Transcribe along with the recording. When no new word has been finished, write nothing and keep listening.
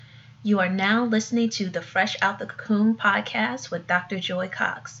You are now listening to the Fresh Out the Cocoon podcast with Dr. Joy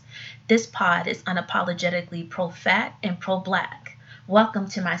Cox. This pod is unapologetically pro fat and pro black. Welcome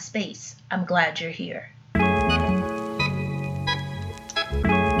to my space. I'm glad you're here.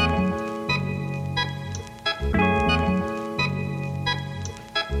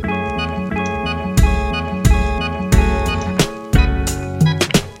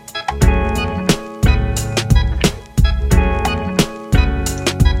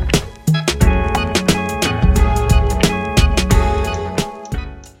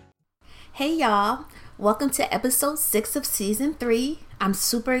 Hey y'all, welcome to episode 6 of season 3. I'm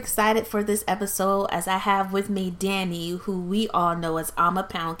super excited for this episode as I have with me Danny, who we all know as Alma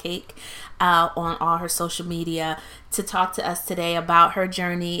Pound Cake on all her social media, to talk to us today about her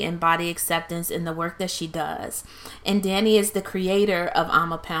journey in body acceptance and the work that she does. And Danny is the creator of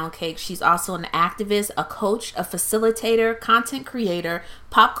Alma Pound Cake. She's also an activist, a coach, a facilitator, content creator,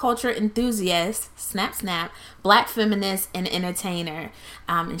 pop culture enthusiast, snap, black feminist, and entertainer.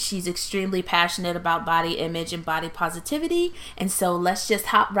 And she's extremely passionate about body image and body positivity. And so let's just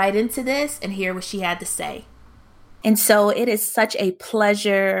hop right into this and hear what she had to say. And so it is such a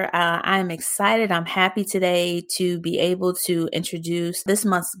pleasure. I'm excited. I'm happy today to be able to introduce this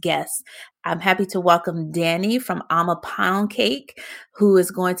month's guest. I'm happy to welcome Danny from Alma Pound Cake, who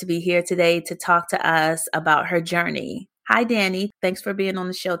is going to be here today to talk to us about her journey. Hi, Danny. Thanks for being on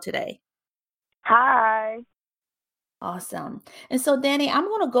the show today. Hi. Awesome. And so, Danny, I'm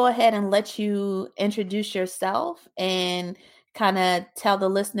going to go ahead and let you introduce yourself and kind of tell the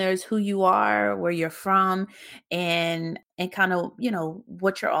listeners who you are, where you're from, and kind of,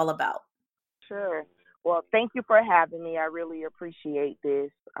 what you're all about. Sure. Well, thank you for having me. I really appreciate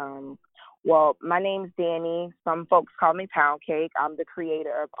this. Well, my name's Danny. Some folks call me Pound Cake. I'm the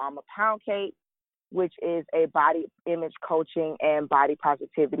creator of Alma Pound Cake, which is a body image coaching and body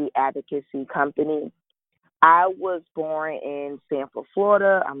positivity advocacy company. I was born in Sanford,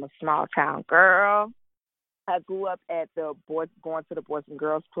 Florida. I'm a small town girl. I grew up at going to the Boys and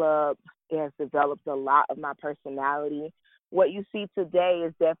Girls Club. It has developed a lot of my personality. What you see today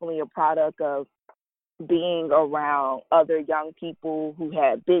is definitely a product of being around other young people who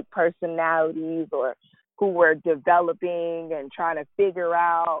had big personalities or who were developing and trying to figure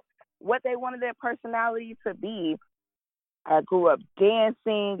out what they wanted their personality to be. I grew up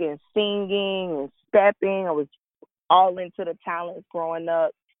dancing and singing and stepping. I was all into the talents growing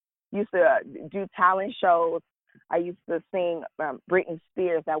up. Used to do talent shows. I used to sing Britney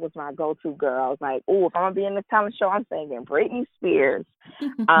Spears. That was my go-to girl. I was like, oh, if I'm going to be in the talent show, I'm singing Britney Spears.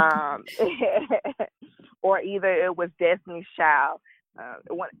 Or either it was Destiny's Child.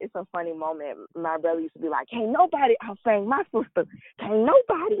 It's a funny moment. My brother used to be like, can't nobody outsing my sister. Can't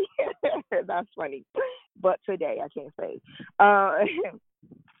nobody. That's funny. But today, I can't say.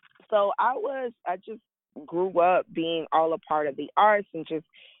 So I just grew up being all a part of the arts and just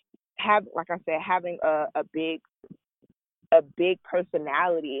having a big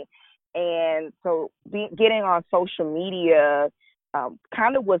personality. And so getting on social media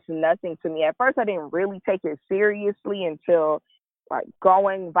kind of was nothing to me. At first, I didn't really take it seriously until like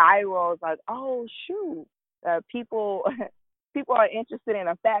going viral. I was like, oh shoot, people are interested in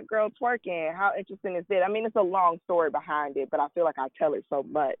a fat girl twerking. How interesting is it? I mean, it's a long story behind it, but I feel like I tell it so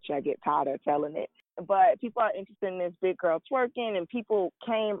much I get tired of telling it. But people are interested in this big girl twerking, and people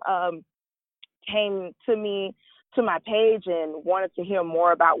came to me, to my page, and wanted to hear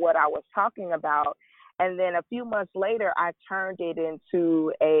more about what I was talking about. And then a few months later, I turned it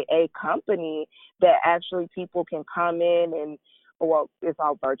into a company that actually people can come in and, well, it's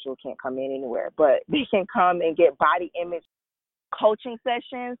all virtual, can't come in anywhere, but they can come and get body image coaching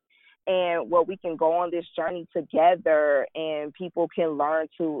sessions, and where we can go on this journey together and people can learn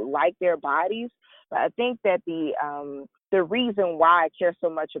to like their bodies. But I think that the reason why I care so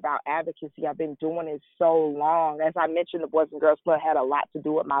much about advocacy, I've been doing it so long. As I mentioned, the Boys and Girls Club had a lot to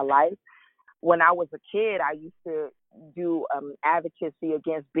do with my life. When I was a kid, I used to do advocacy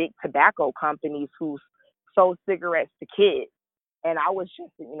against big tobacco companies who sold cigarettes to kids. And I was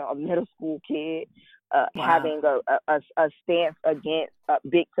just, a middle school kid having a stance against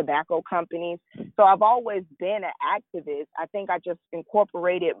big tobacco companies. So I've always been an activist. I think I just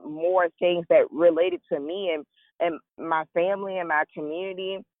incorporated more things that related to me and my family and my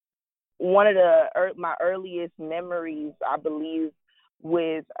community. One of my earliest memories, I believe,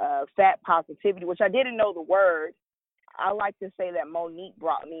 with fat positivity, which I didn't know the word. I like to say that Monique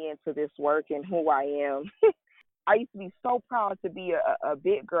brought me into this work and who I am. I used to be so proud to be a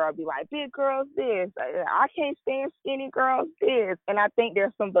big girl. I'd be like, big girls this. I can't stand skinny girls this. And I think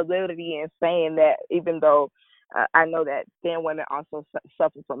there's some validity in saying that, even though I know that thin women also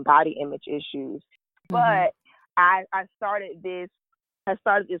suffer from body image issues. Mm-hmm. But I started this. I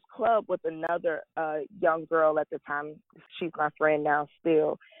started this club with another young girl at the time. She's my friend now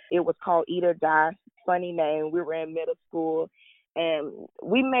still. It was called Eat or Die. Funny name. We were in middle school, and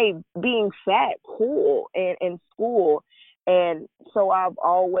we made being fat cool in school. And so I've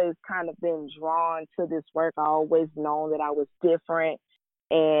always kind of been drawn to this work. I always known that I was different.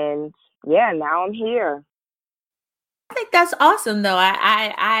 And yeah, now I'm here. I think that's awesome though.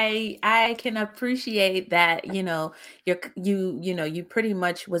 I can appreciate that, you pretty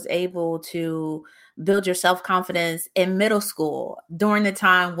much was able to build your self-confidence in middle school during the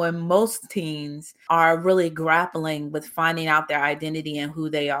time when most teens are really grappling with finding out their identity and who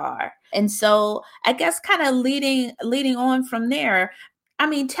they are. And so I guess kind of leading on from there, I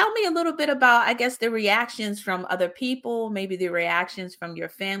mean, tell me a little bit about, I guess, the reactions from other people, maybe the reactions from your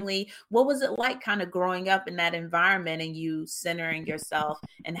family. What was it like kind of growing up in that environment and you centering yourself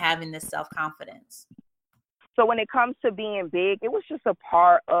and having this self-confidence? So when it comes to being big, it was just a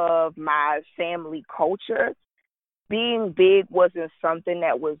part of my family culture. Being big wasn't something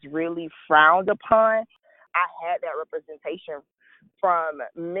that was really frowned upon. I had that representation from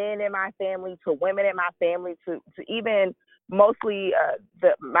men in my family to women in my family to even mostly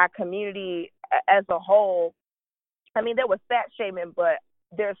my community as a whole. I mean, there was fat shaming, but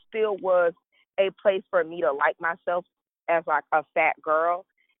there still was a place for me to like myself as like a fat girl.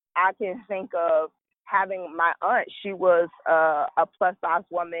 I can think of having my aunt. She was a plus size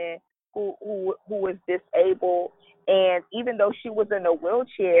woman who was disabled, and even though she was in a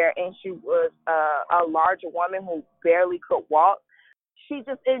wheelchair and she was a larger woman who barely could walk, she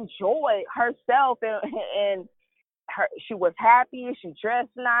just enjoyed herself and she was happy. She dressed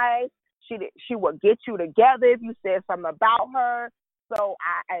nice. She would get you together if you said something about her. So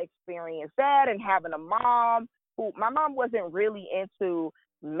I experienced that, and having a mom who my mom wasn't really into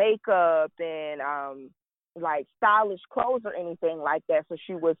makeup and like stylish clothes or anything like that. So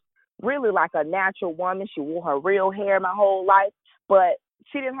she was really like a natural woman. She wore her real hair my whole life, but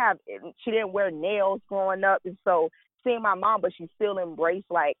she didn't wear nails growing up, and so seeing my mom, but she still embraced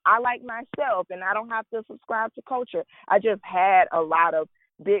like I like myself and I don't have to subscribe to culture. I just had a lot of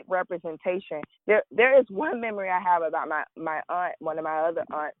big representation. There is one memory I have about my aunt, one of my other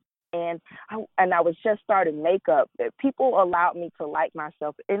aunts, and I was just starting makeup. People allowed me to like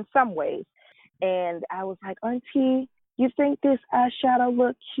myself in some ways, and I was like, Auntie, you think this eyeshadow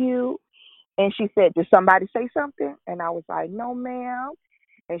look cute? And she said, did somebody say something? And I was like, no, ma'am.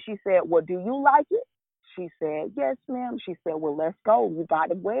 And she said, well, do you like it? She said, yes, ma'am. She said, well, let's go. You got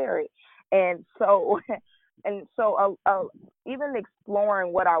to wear it. And so, even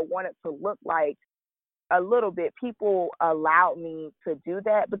exploring what I wanted to look like a little bit, people allowed me to do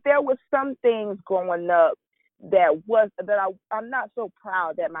that. But there was some things growing up I'm not so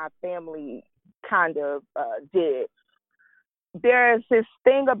proud that my family kind of did. There's this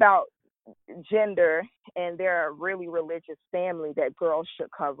thing about gender, and they're a really religious family that girls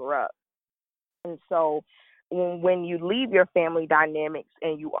should cover up. And so when you leave your family dynamics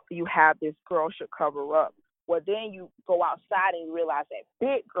and you have this girl should cover up, well then you go outside and you realize that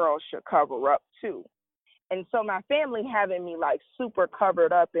big girls should cover up too. And so my family having me like super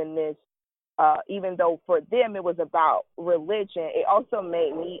covered up in this, even though for them it was about religion, it also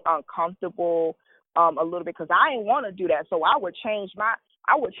made me uncomfortable a little bit because I didn't want to do that. So I would change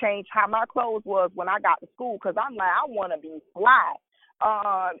how my clothes was when I got to school because I'm like I want to be fly.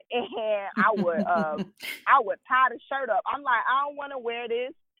 And I would tie the shirt up. I'm like I don't want to wear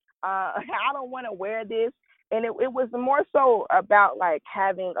this. I don't want to wear this. And it was more so about like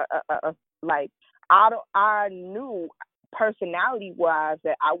having a like I knew personality wise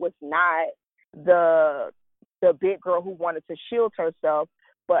that I was not the big girl who wanted to shield herself,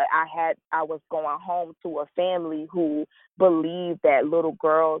 but I was going home to a family who believed that little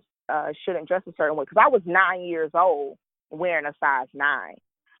girls shouldn't dress a certain way because I was 9 years old wearing a size 9.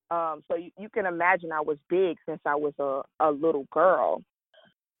 So you can imagine I was big since I was a little girl.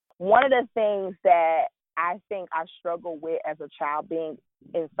 One of the things that I think I struggled with as a child being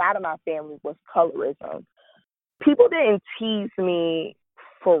inside of my family was colorism. People didn't tease me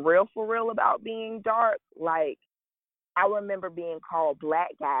for real about being dark. Like I remember being called black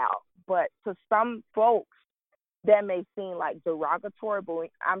gal, but to some folks that may seem like derogatory. But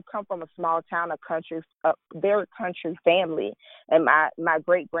I'm come from a small town, very country family, and my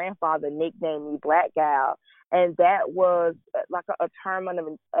great grandfather nicknamed me Black Gal, and that was like a term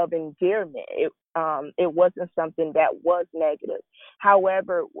of endearment. It wasn't something that was negative.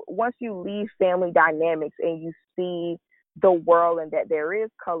 However, once you leave family dynamics and you see the world and that there is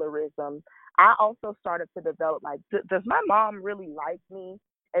colorism, I also started to develop like, does my mom really like me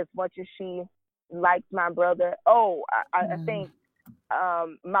as much as she likes my brother? Oh, I Mm. think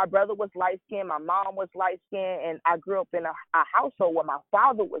my brother was light skinned, my mom was light skinned, and I grew up in a household where my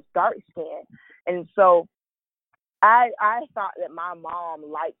father was dark skinned. And so I thought that my mom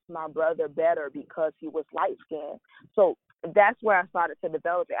liked my brother better because he was light skinned. So that's where I started to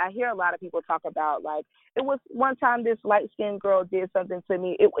develop it. I hear a lot of people talk about like, it was one time this light skinned girl did something to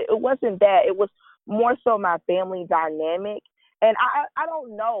me. It wasn't that. It was more so my family dynamic. And I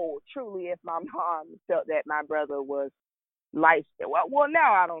don't know truly if my mom felt that my brother was lifestyle. Well,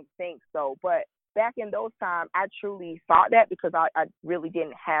 now I don't think so, but back in those times, I truly thought that because I really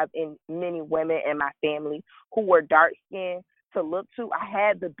didn't have in many women in my family who were dark skinned to look to. I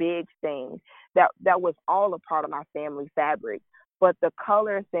had the big thing that was all a part of my family fabric, but the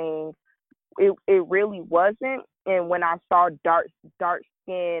color thing it really wasn't. And when I saw dark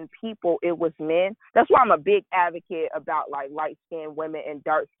skinned people, it was men. That's why I'm a big advocate about like light skinned women and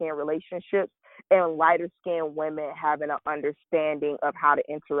dark skinned relationships, and lighter skinned women having an understanding of how to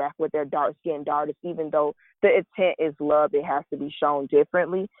interact with their dark skinned daughters. Even though the intent is love, it has to be shown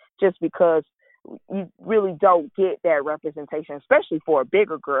differently. Just because you really don't get that representation, especially for a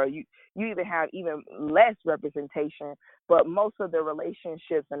bigger girl. You even have even less representation. But most of the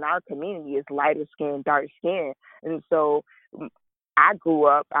relationships in our community is lighter skin, dark skin, and so I grew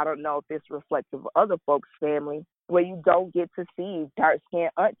up. I don't know if it's reflective of other folks' family where you don't get to see dark skinned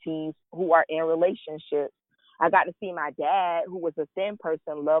aunties who are in relationships. I got to see my dad, who was a thin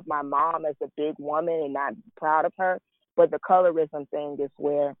person, love my mom as a big woman, and I'm proud of her. But the colorism thing is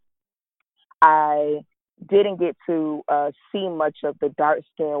where I didn't get to see much of the dark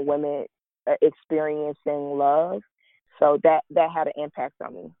skinned women experiencing love, so that had an impact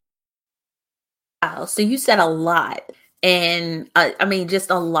on me. Wow. So you said a lot, and I mean, just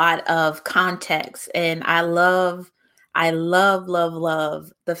a lot of context. And I love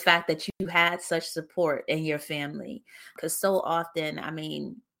the fact that you had such support in your family. Because so often, I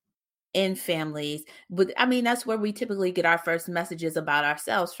mean, in families, but I mean that's where we typically get our first messages about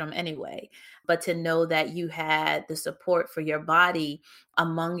ourselves from anyway. But to know that you had the support for your body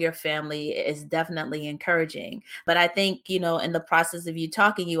among your family is definitely encouraging. But I think, in the process of you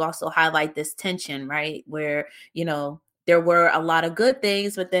talking, you also highlight this tension, right, where there were a lot of good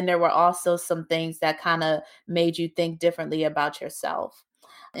things, but then there were also some things that kind of made you think differently about yourself.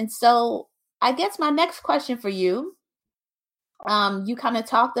 And so I guess my next question for you, you kind of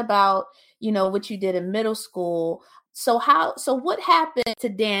talked about, what you did in middle school. So what happened to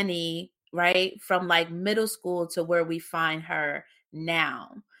Danny, right, from like middle school to where we find her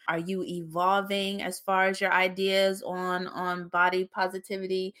now? Are you evolving as far as your ideas on body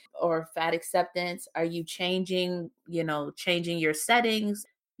positivity or fat acceptance? Are you changing your settings?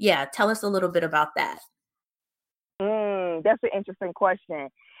 Yeah, tell us a little bit about that. That's an interesting question.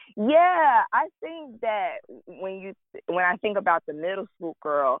 Yeah, I think that when I think about the middle school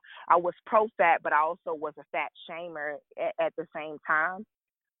girl, I was pro fat, but I also was a fat shamer at the same time,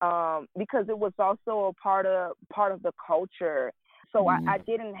 because it was also a part of the culture. So I Mhm.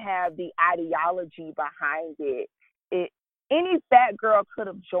 didn't have the ideology behind it. It Any fat girl could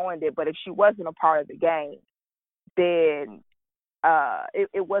have joined it, but if she wasn't a part of the game, then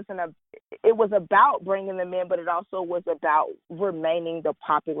it wasn't a it was about bringing them in, but it also was about remaining the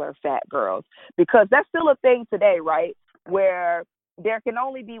popular fat girls, because that's still a thing today, right? Where there can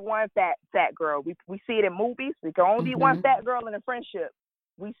only be one fat girl. We see it in movies. There can only be one Mhm. fat girl in a friendship.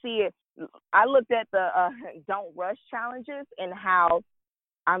 We see it. I looked at the don't rush challenges and how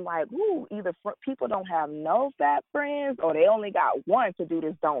I'm like, ooh, either people don't have no fat friends or they only got one to do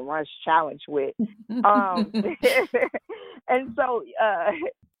this don't rush challenge with. Um, and so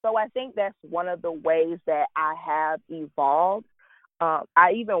I think that's one of the ways that I have evolved.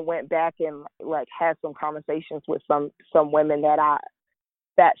 I even went back and like had some conversations with some women that I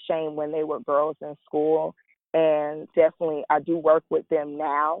fat shamed when they were girls in school, and definitely I do work with them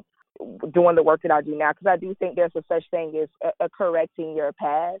now, doing the work that I do now, because I do think there's a such thing as a correcting your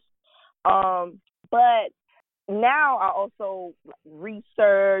past. But now I also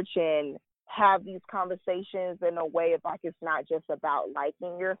research and have these conversations in a way of like it's not just about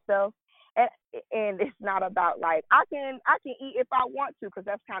liking yourself, and it's not about like I can eat if I want to, because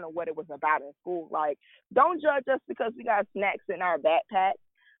that's kind of what it was about in school. Like, don't judge us because we got snacks in our backpack.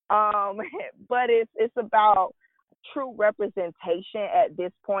 Um, but it's about true representation at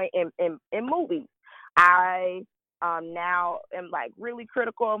this point in movies. I now am like really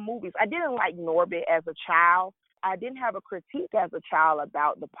critical of movies. I didn't like Norbit as a child. I didn't have a critique as a child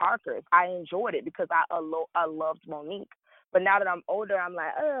about the Parkers. I enjoyed it because I loved Monique. But now that I'm older, I'm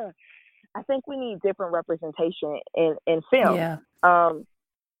like, I think we need different representation in film. Yeah. Um,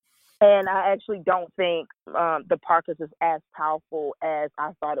 and I actually don't think the Parkers is as powerful as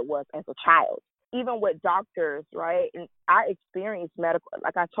I thought it was as a child. Even with doctors, right? And I experienced medical,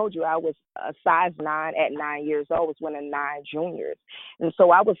 like I told you, I was a size 9 at 9 years old, was one of 9 juniors. And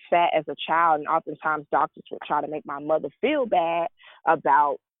so I was fat as a child, and oftentimes doctors would try to make my mother feel bad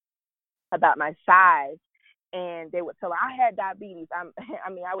about my size. And they would tell her I had diabetes. I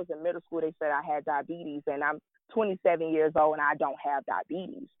mean, I was in middle school. They said I had diabetes, and I'm 27 years old, and I don't have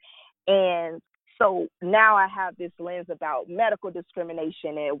diabetes. And so now I have this lens about medical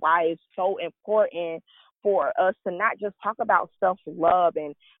discrimination and why it's so important for us to not just talk about self-love,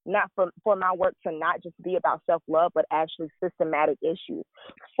 and not for my work to not just be about self-love, but actually systematic issues,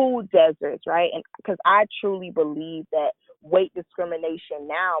 food deserts, right? And because I truly believe that weight discrimination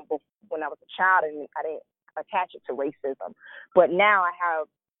now, when I was a child, and I didn't attach it to racism, but now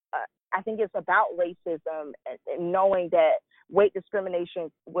I think it's about racism, and knowing that weight discrimination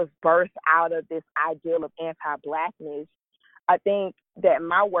was birthed out of this ideal of anti-Blackness. I think that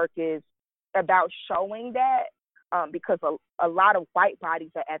my work is about showing that, because a lot of white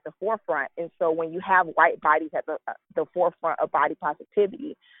bodies are at the forefront. And so when you have white bodies at the forefront of body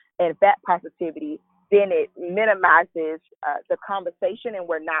positivity and fat positivity, then it minimizes the conversation, and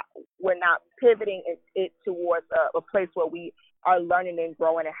we're not pivoting it towards a place where we are learning and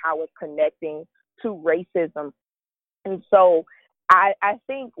growing, and how it's connecting to racism. And so I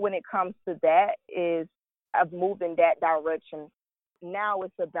think when it comes to that, is I've moved in that direction. Now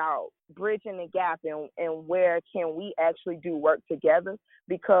it's about bridging the gap, and where can we actually do work together,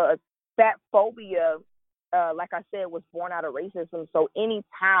 because fat phobia, like I said, was born out of racism. So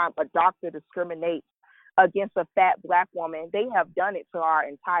anytime a doctor discriminates against a fat Black woman, they have done it to our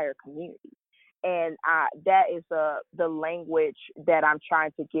entire community. And that is the language that I'm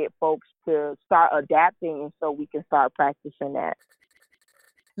trying to get folks to start adapting, so we can start practicing that.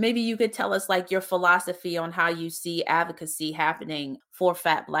 Maybe you could tell us like your philosophy on how you see advocacy happening for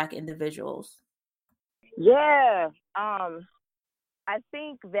fat Black individuals. Yeah. I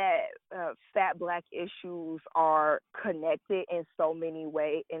think that fat Black issues are connected in so many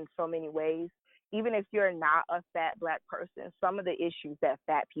ways. Even if you're not a fat Black person, some of the issues that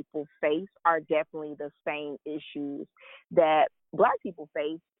fat people face are definitely the same issues that Black people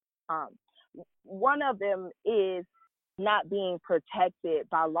face. Um, One of them is not being protected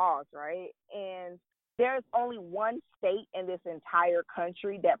by laws, right? And there's only one state in this entire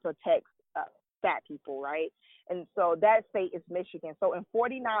country that protects fat people, right? And so that state is Michigan. So in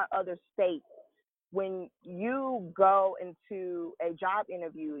 49 other states, when you go into a job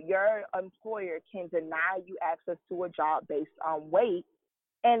interview, your employer can deny you access to a job based on weight,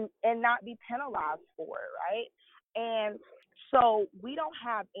 and not be penalized for it, right? And so we don't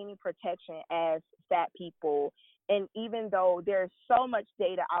have any protection as fat people. And even though there's so much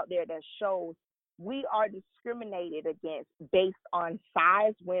data out there that shows we are discriminated against based on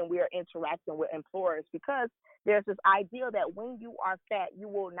size when we are interacting with employers, because there's this ideal that when you are fat, you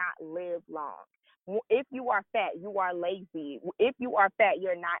will not live long. If you are fat, you are lazy. If you are fat,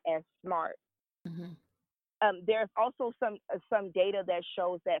 you're not as smart. Mm-hmm. There's also some data that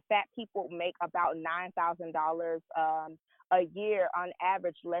shows that fat people make about $9,000 a year on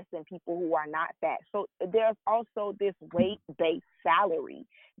average, less than people who are not fat. So there's also this weight-based salary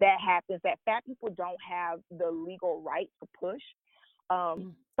that happens that fat people don't have the legal right to push.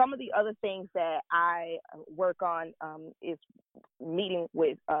 Some of the other things that I work on is meeting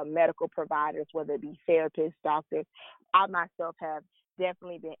with medical providers, whether it be therapists, doctors. I myself have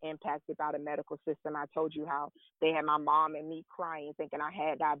definitely been impacted by the medical system. I told you how they had my mom and me crying, thinking I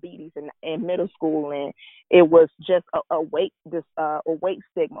had diabetes in middle school, and it was just a weight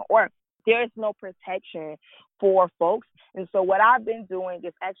stigma, or there is no protection for folks. And so what I've been doing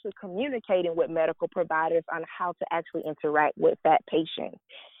is actually communicating with medical providers on how to actually interact with that patient.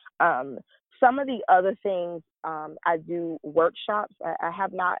 Some of the other things, I do workshops. I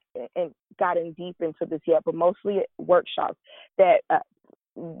have not gotten deep into this yet, but mostly workshops that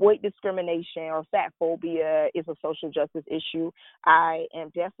weight discrimination or fat phobia is a social justice issue. I am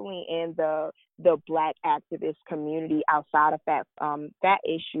definitely in the Black activist community outside of fat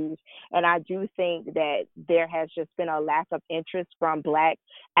issues, and I do think that there has just been a lack of interest from Black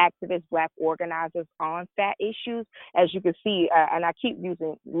activists, Black organizers on fat issues. As you can see, and I keep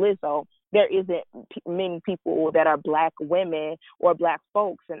using Lizzo, there isn't many people that are Black women or Black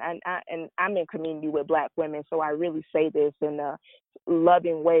folks, and I'm in community with Black women, so I really say this in a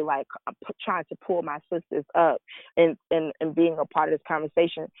loving way, like trying to pull my sisters up and being a part of this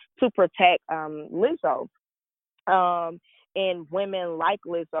conversation to protect Lizzo. in women like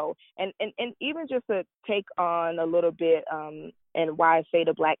Lizzo. And even just to take on a little bit, and why I say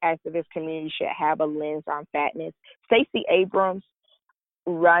the Black activist community should have a lens on fatness. Stacey Abrams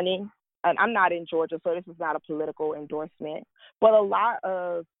running, and I'm not in Georgia, so this is not a political endorsement, but a lot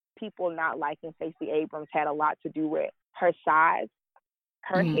of people not liking Stacey Abrams had a lot to do with her size,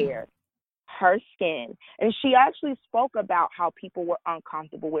 her hair, her skin. And she actually spoke about how people were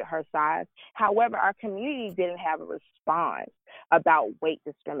uncomfortable with her size. However, our community didn't have a response about weight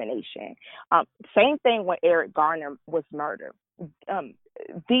discrimination. Same thing when Eric Garner was murdered.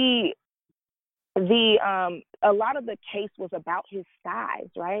 The a lot of the case was about his size,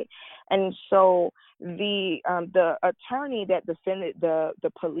 right? And so the attorney that defended the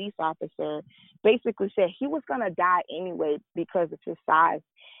police officer basically said he was going to die anyway because of his size.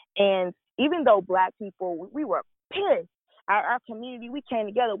 And even though Black people, we were pissed, our community, we came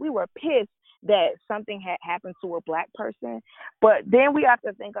together, we were pissed that something had happened to a Black person. But then we have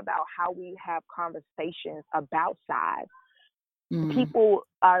to think about how we have conversations about size. People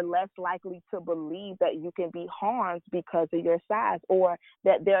are less likely to believe that you can be harmed because of your size, or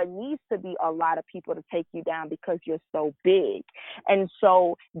that there needs to be a lot of people to take you down because you're so big. And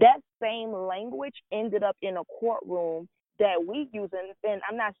so that same language ended up in a courtroom that we use, and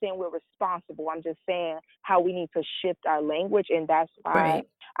I'm not saying we're responsible. I'm just saying how we need to shift our language, and that's why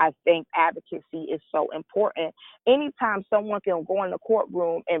I think advocacy is so important. Anytime someone can go in the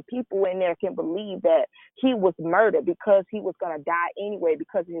courtroom and people in there can believe that he was murdered because he was going to die anyway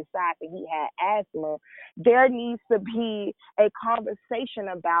because of his size and he had asthma, there needs to be a conversation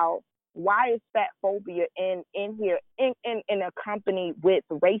about why is fat phobia in here in accompanied with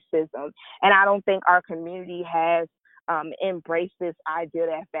racism. And I don't think our community has embrace this idea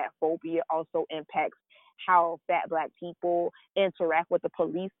that fat phobia also impacts how fat Black people interact with the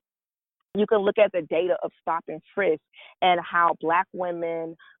police. You can look at the data of stop and frisk and how Black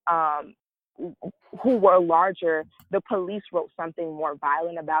women who were larger, the police wrote something more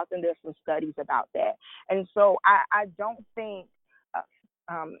violent about them. There's some studies about that. And so I don't think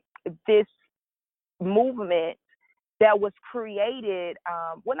this movement that was created,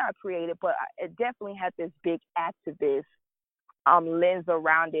 well, not created, but it definitely had this big activist lens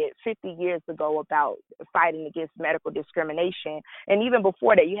around it 50 years ago about fighting against medical discrimination. And even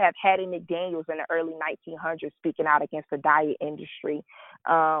before that, you have Hattie McDaniels in the early 1900s speaking out against the diet industry.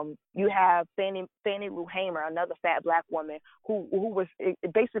 You have Fannie Lou Hamer, another fat Black woman who was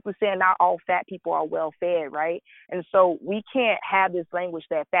basically saying not all fat people are well fed, right? And so we can't have this language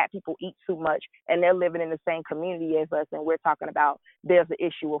that fat people eat too much and they're living in the same community as us, and we're talking about there's an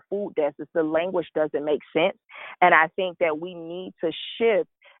issue of food deserts. The language doesn't make sense. And I think that we need to shift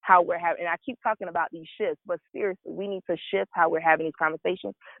how we're having, and I keep talking about these shifts, but seriously, we need to shift how we're having these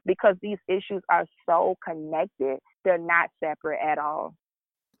conversations because these issues are so connected. They're not separate at all.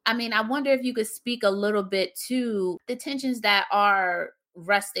 I mean, I wonder if you could speak a little bit to the tensions that are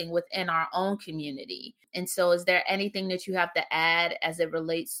resting within our own community. And so is there anything that you have to add as it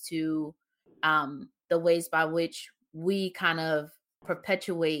relates to the ways by which we kind of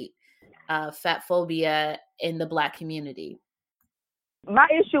perpetuate fat phobia in the Black community? My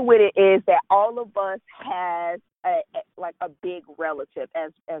issue with it is that all of us has a big relative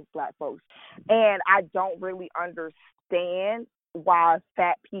as Black folks, and I don't really understand why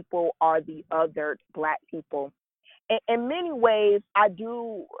fat people are the other Black people. In many ways, I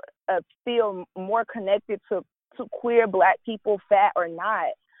do feel more connected to queer Black people, fat or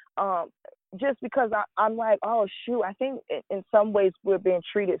not, just because I'm like, oh, shoot, I think in some ways we're being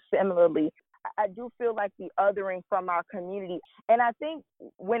treated similarly. I do feel like the othering from our community. And I think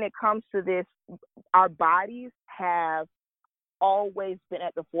when it comes to this, our bodies have always been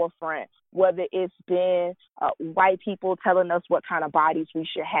at the forefront, whether it's been white people telling us what kind of bodies we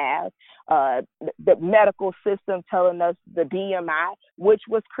should have, the medical system telling us the BMI, which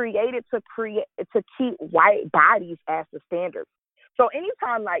was created to keep white bodies as the standard. So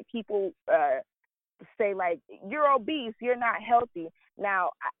anytime like people say like, you're obese, you're not healthy.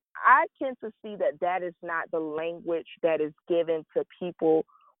 Now, I tend to see that is not the language that is given to people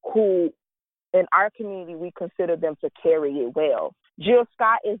who, in our community, we consider them to carry it well. Jill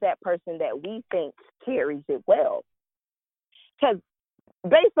Scott is that person that we think carries it well. Because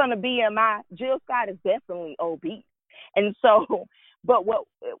based on the BMI, Jill Scott is definitely obese. And so, but what,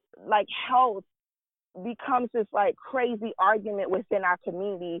 like, health becomes this like crazy argument within our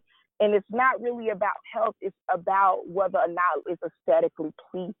community. And it's not really about health. It's about whether or not it's aesthetically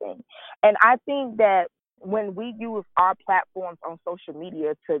pleasing. And I think that when we use our platforms on social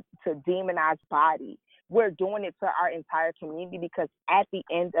media to demonize body, we're doing it to our entire community, because at the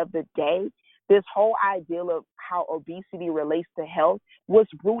end of the day, this whole ideal of how obesity relates to health was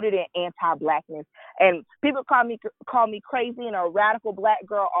rooted in anti-blackness. And people call me crazy and a radical black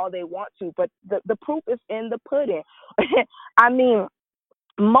girl all they want to, but the proof is in the pudding. I mean,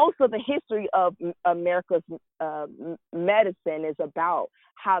 most of the history of America's medicine is about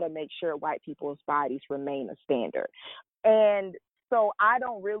how to make sure white people's bodies remain a standard. And so I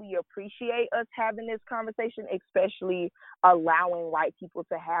don't really appreciate us having this conversation, especially allowing white people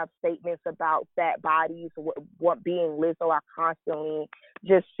to have statements about fat bodies. What being Lizzo, I constantly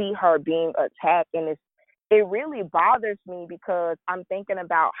just see her being attacked, and it really bothers me because I'm thinking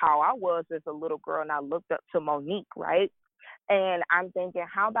about how I was as a little girl, and I looked up to Monique, right? And I'm thinking,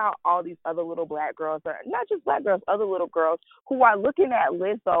 how about all these other little black girls, or not just black girls, other little girls who are looking at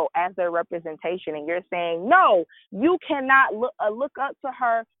Lizzo as their representation, and you're saying, no, you cannot look up to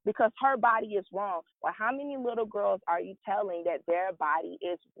her because her body is wrong. Well, how many little girls are you telling that their body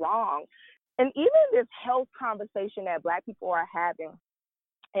is wrong? And even this health conversation that black people are having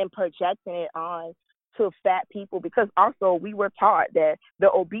and projecting it on to fat people, because also we were taught that the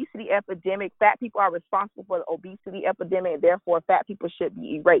obesity epidemic, fat people are responsible for the obesity epidemic, and therefore fat people should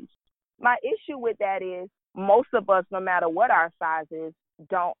be erased. My issue with that is most of us, no matter what our size is,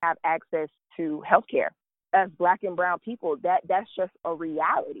 don't have access to health care. As black and brown people, that's just a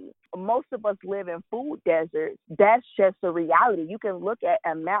reality. Most of us live in food deserts. That's just a reality. You can look at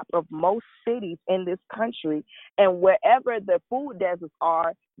a map of most cities in this country, and wherever the food deserts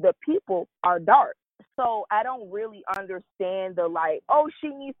are, the people are dark. So I don't really understand the oh, she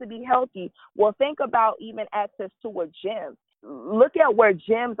needs to be healthy. Well, think about even access to a gym. Look at where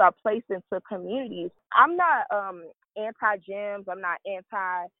gyms are placed into communities. I'm not anti-gyms. I'm not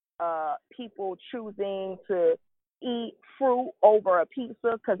anti people choosing to eat fruit over a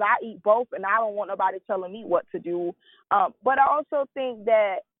pizza, because I eat both and I don't want nobody telling me what to do. But I also think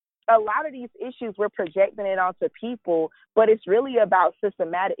that a lot of these issues, we're projecting it onto people, but it's really about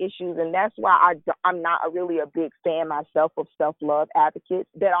systematic issues. And that's why I'm not really a big fan myself of self-love advocates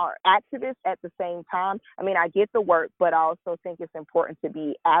that are activists at the same time. I mean, I get the work, but I also think it's important to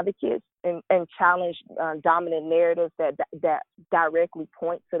be advocates and challenge dominant narratives that directly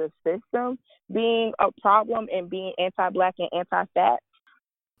point to the system being a problem and being anti-Black and anti-fat.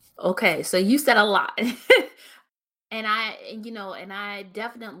 Okay, so you said a lot. And I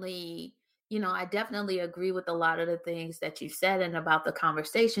definitely, I definitely agree with a lot of the things that you said and about the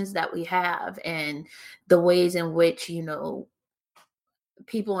conversations that we have and the ways in which,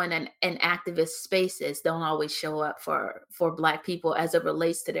 people in activist spaces don't always show up for Black people as it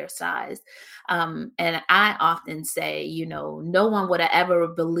relates to their size. And I often say, no one would have ever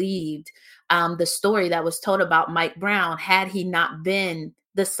believed the story that was told about Mike Brown had he not been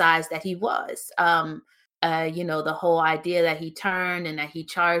the size that he was. The whole idea that he turned and that he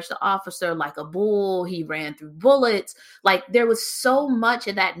charged the officer like a bull, he ran through bullets. Like there was so much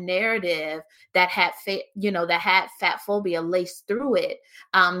of that narrative that had fat phobia laced through it.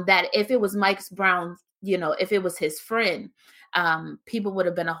 That if it was Mike Brown, if it was his friend, people would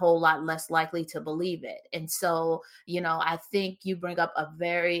have been a whole lot less likely to believe it. And so, I think you bring up a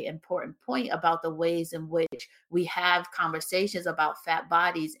very important point about the ways in which we have conversations about fat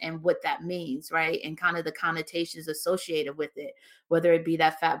bodies and what that means, right? And kind of the connotations associated with it, whether it be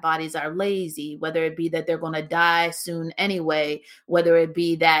that fat bodies are lazy, whether it be that they're going to die soon anyway, whether it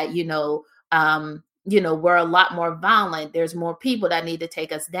be that, we're a lot more violent. There's more people that need to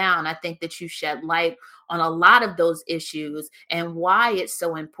take us down. I think that you shed light on a lot of those issues and why it's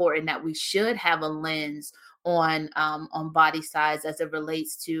so important that we should have a lens on body size as it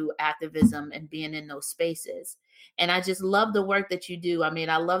relates to activism and being in those spaces. And I just love the work that you do. I mean,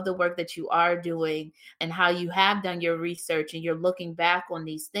 I love the work that you are doing and how you have done your research and you're looking back on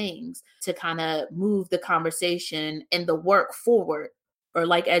these things to kind of move the conversation and the work forward, or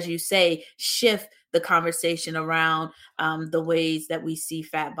like, as you say, shift the conversation around the ways that we see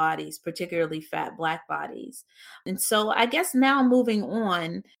fat bodies, particularly fat Black bodies. And so I guess now moving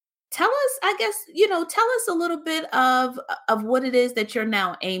on, tell us a little bit of what it is that you're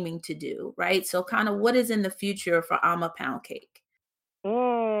now aiming to do, right? So kind of what is in the future for I'm a Pound Cake?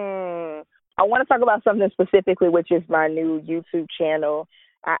 I want to talk about something specifically, which is my new YouTube channel.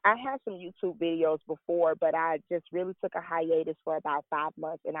 I had some YouTube videos before, but I just really took a hiatus for about 5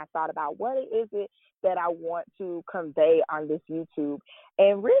 months, and I thought about what is it that I want to convey on this YouTube.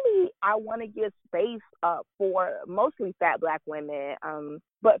 And really, I want to give space for mostly fat Black women,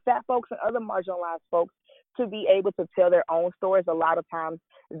 but fat folks and other marginalized folks to be able to tell their own stories. A lot of times,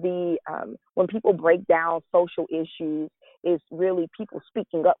 when people break down social issues, it's really people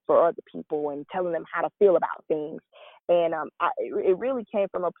speaking up for other people and telling them how to feel about things. And it really came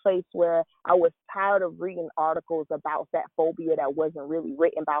from a place where I was tired of reading articles about fat phobia that wasn't really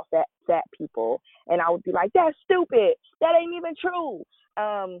written about fat people. And I would be like, that's stupid. That ain't even true.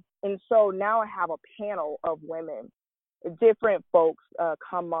 And so now I have a panel of women, different folks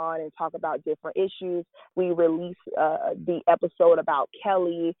come on and talk about different issues. We released the episode about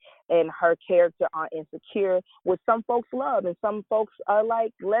Kelly and her character on Insecure, which some folks love, and some folks are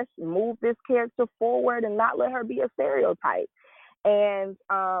like, let's move this character forward and not let her be a stereotype. And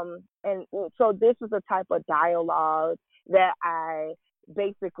so this is a type of dialogue that I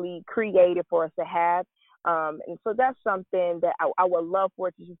basically created for us to have. And so that's something that I would love for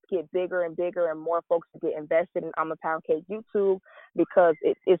it to just get bigger and bigger and more folks to get invested in I'm a Pound Cake YouTube, because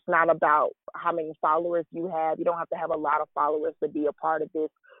it's not about how many followers you have. You don't have to have a lot of followers to be a part of this.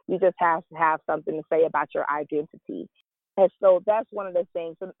 You just have to have something to say about your identity. And so that's one of the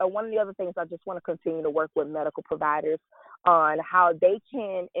things. And one of the other things, I just want to continue to work with medical providers on how they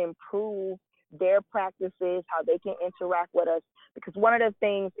can improve their practices, how they can interact with us. Because one of the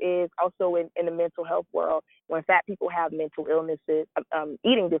things is also in the mental health world, when fat people have mental illnesses,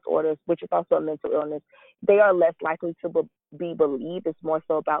 eating disorders, which is also a mental illness, they are less likely to be believed. It's more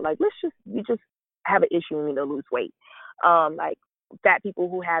so about like, you just have an issue and you need to lose weight. Like fat people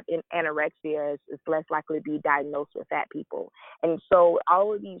who have anorexia is less likely to be diagnosed with fat people. And so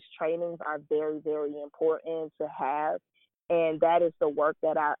all of these trainings are very, very important to have. And that is the work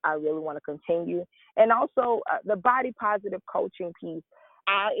that I really want to continue. And also the body positive coaching piece.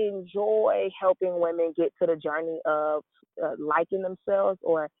 I enjoy helping women get to the journey of liking themselves,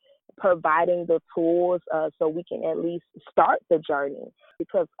 or providing the tools so we can at least start the journey.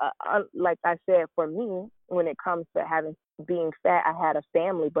 Because like I said, for me, when it comes to being fat, I had a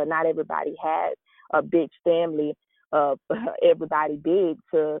family, but not everybody had a big family of everybody big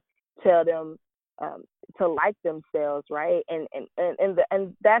to tell them to like themselves, right? And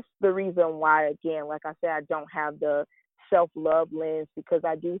that's the reason why, again, like I said, I don't have the self-love lens, because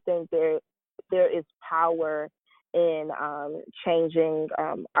I do think there is power in changing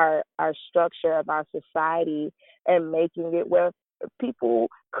our structure of our society and making it where people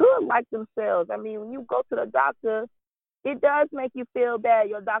could like themselves. I mean, when you go to the doctor, it does make you feel bad.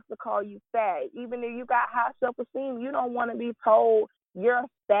 Your doctor call you fat. Even if you got high self-esteem, you don't want to be told you're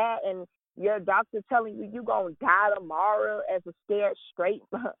fat and your doctor telling you you're going to die tomorrow as a scared straight,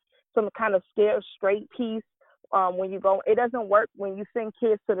 some kind of scared straight piece. When you go, it doesn't work when you send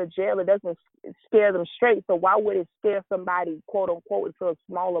kids to the jail. It doesn't scare them straight. So why would it scare somebody, quote unquote, into a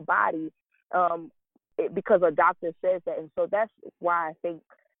smaller body because a doctor says that? And so that's why I think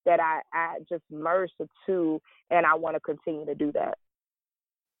that I just merged the two, and I want to continue to do that.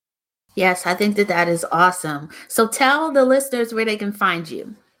 Yes, I think that is awesome. So tell the listeners where they can find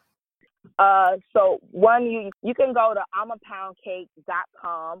you. So one, you can go to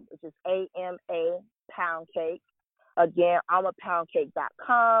amapoundcake.com, which is AMA pound cake. Again,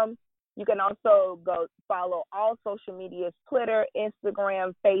 amapoundcake.com. You can also go follow all social medias: Twitter,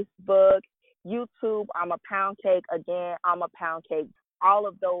 Instagram, Facebook, YouTube. I'm a Pound Cake. Again, I'm a Pound Cake. All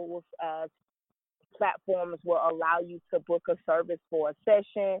of those platforms will allow you to book a service for a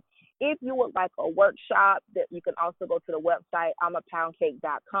session. If you would like a workshop, that you can also go to the website,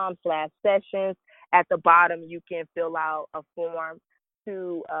 amapoundcake.com/sessions. At the bottom, you can fill out a form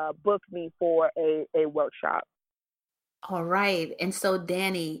to book me for a workshop. All right. And so,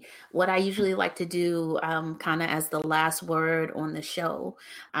 Danny, what I usually like to do, kind of as the last word on the show,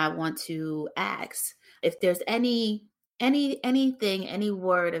 I want to ask if there's anything, any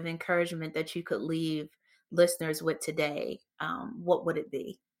word of encouragement that you could leave listeners with today. What would it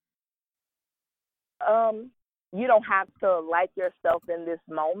be? You don't have to like yourself in this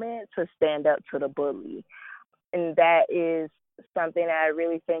moment to stand up to the bully. And that is something that I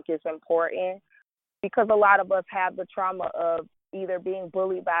really think is important, because a lot of us have the trauma of either being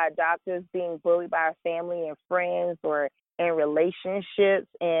bullied by our doctors, being bullied by our family and friends, or in relationships.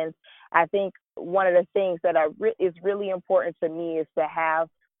 And I think one of the things that is really important to me is to have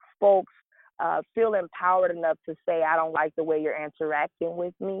folks feel empowered enough to say, I don't like the way you're interacting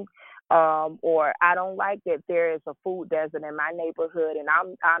with me, or I don't like that there is a food desert in my neighborhood and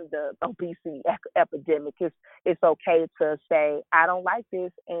I'm the obesity epidemic. It's okay to say, I don't like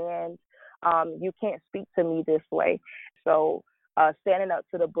this, and you can't speak to me this way. So standing up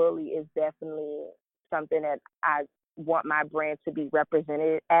to the bully is definitely something that I want my brand to be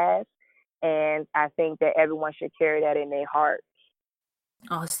represented as. And I think that everyone should carry that in their heart.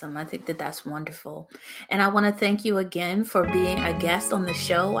 Awesome. I think that that's wonderful. And I want to thank you again for being a guest on the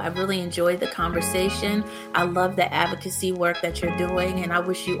show. I really enjoyed the conversation. I love the advocacy work that you're doing, and I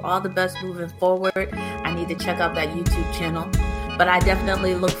wish you all the best moving forward. I need to check out that YouTube channel. But I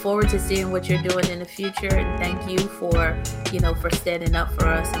definitely look forward to seeing what you're doing in the future. And thank you for standing up for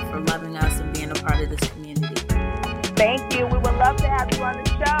us and for loving us and being a part of this community. Thank you. We would love to have you on the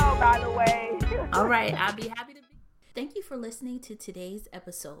show, by the way. All right. I'll be happy to. Thank you for listening to today's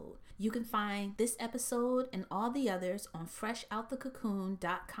episode. You can find this episode and all the others on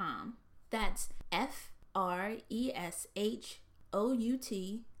FreshOutTheCocoon.com. That's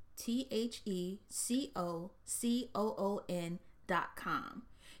FreshOutTheCocoon.com.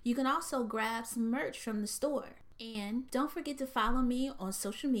 You can also grab some merch from the store. And don't forget to follow me on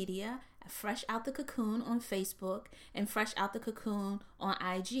social media at Fresh Out the Cocoon on Facebook and Fresh Out the Cocoon on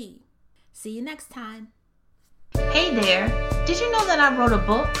IG. See you next time. Hey there, did you know that I wrote a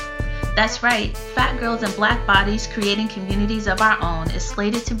book? That's right, Fat Girls and Black Bodies Creating Communities of Our Own is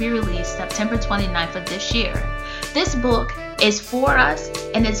slated to be released September 29th of this year. This book is for us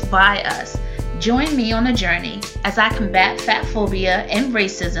and it's by us. Join me on a journey as I combat fat phobia and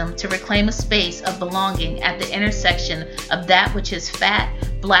racism to reclaim a space of belonging at the intersection of that which is fat,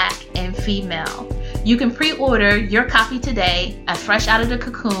 black, and female. You can pre-order your copy today at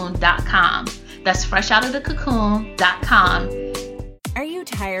FreshOutTheCocoon.com. That's FreshOutTheCocoon.com. Are you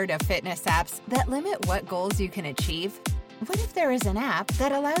tired of fitness apps that limit what goals you can achieve? What if there is an app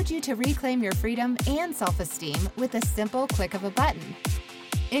that allowed you to reclaim your freedom and self-esteem with a simple click of a button?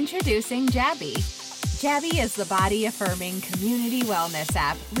 Introducing Jabby. Jabby is the body-affirming community wellness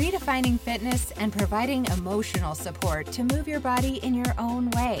app, redefining fitness and providing emotional support to move your body in your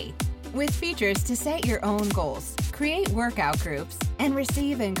own way. With features to set your own goals, create workout groups, and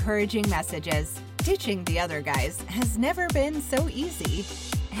receive encouraging messages, ditching the other guys has never been so easy.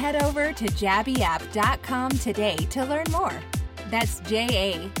 Head over to jabbyapp.com today to learn more. That's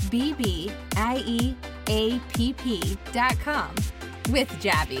JABBIEAPP.com. With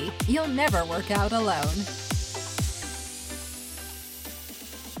Jabby, you'll never work out alone.